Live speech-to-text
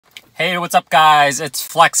Hey, what's up guys? It's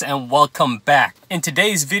Flex and welcome back. In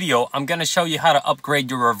today's video, I'm going to show you how to upgrade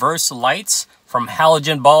your reverse lights from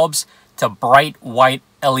halogen bulbs to bright white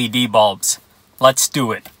LED bulbs. Let's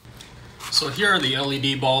do it. So here are the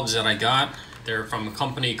LED bulbs that I got. They're from a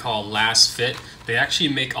company called LASFIT. They actually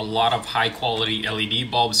make a lot of high quality LED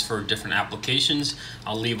bulbs for different applications.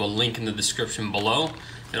 I'll leave a link in the description below.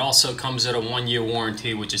 It also comes with a 1-year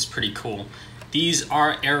warranty, which is pretty cool. These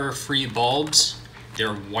are error-free bulbs.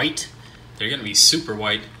 They're white. They're going to be super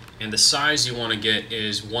white. And the size you want to get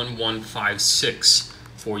is 1156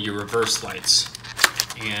 for your reverse lights.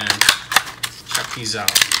 And check these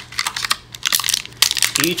out.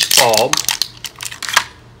 Each bulb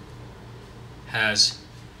has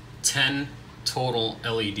 10 total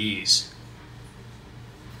LEDs.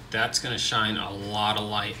 That's going to shine a lot of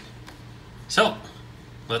light. So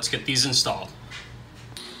let's get these installed.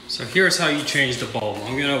 So here's how you change the bulb.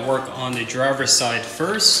 I'm going to work on the driver's side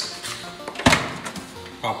first.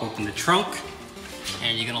 Pop open the trunk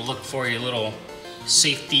and you're going to look for your little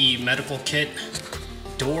safety medical kit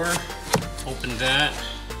door. Open that,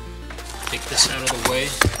 take this out of the way,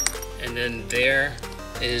 and then there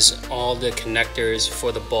is all the connectors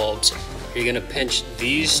for the bulbs. You're going to pinch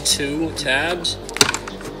these two tabs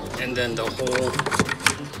and then the whole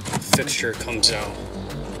fixture comes out.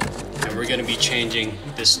 And we're going to be changing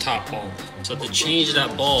this top bulb. So to change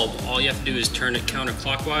that bulb, all you have to do is turn it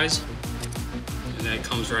counterclockwise and then it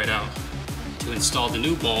comes right out. To install the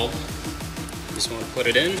new bulb, you just want to put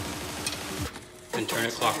it in and turn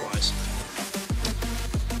it clockwise.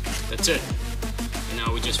 That's it. And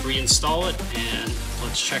now we just reinstall it and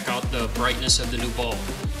let's check out the brightness of the new bulb.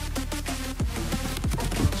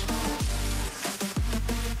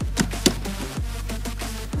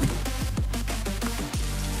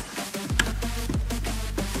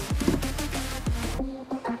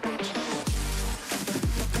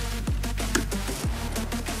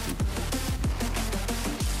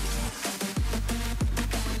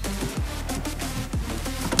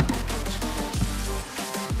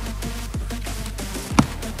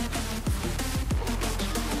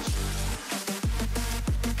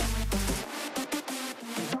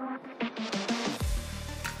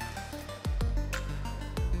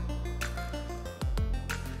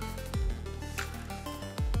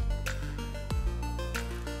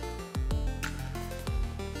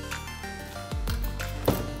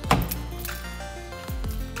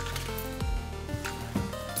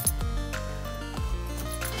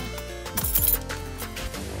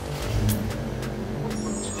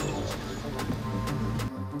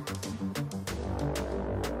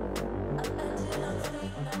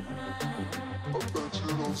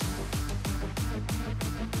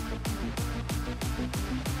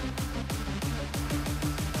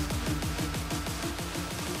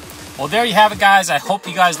 Well, there you have it guys. I hope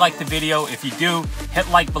you guys liked the video. If you do, hit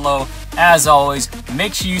like below. As always,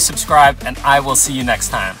 make sure you subscribe and I will see you next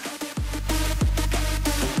time.